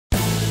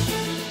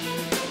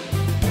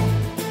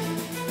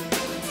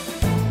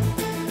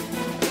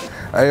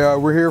Hey,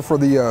 we're here for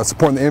the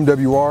supporting the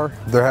MWR.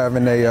 They're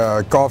having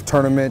a golf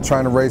tournament,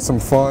 trying to raise some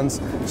funds.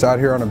 Just out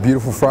here on a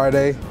beautiful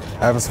Friday,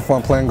 having some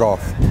fun playing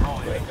golf.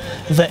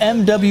 The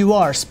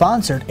MWR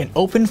sponsored an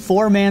open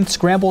four-man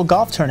scramble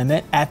golf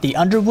tournament at the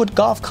Underwood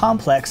Golf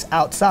Complex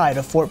outside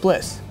of Fort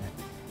Bliss.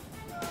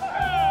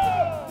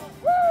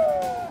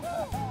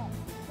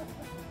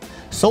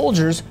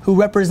 Soldiers who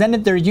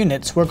represented their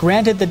units were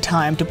granted the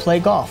time to play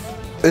golf.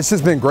 It's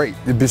just been great,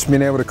 just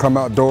being able to come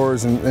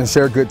outdoors and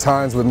share good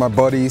times with my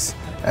buddies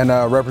and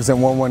represent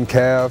 1-1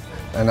 Cav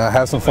and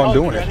have some fun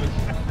doing it.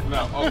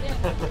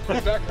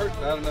 Back hurts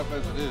bad enough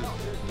as it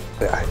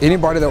is.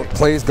 Anybody that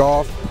plays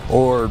golf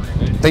or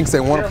thinks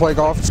they want to play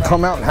golf, just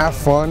come out and have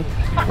fun,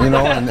 you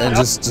know, and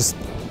just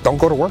don't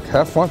go to work,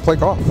 have fun, play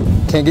golf.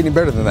 Can't get any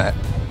better than that.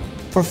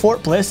 For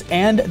Fort Bliss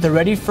and the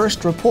Ready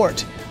First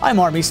Report,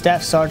 I'm Army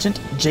Staff Sergeant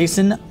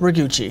Jason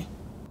Ragucci.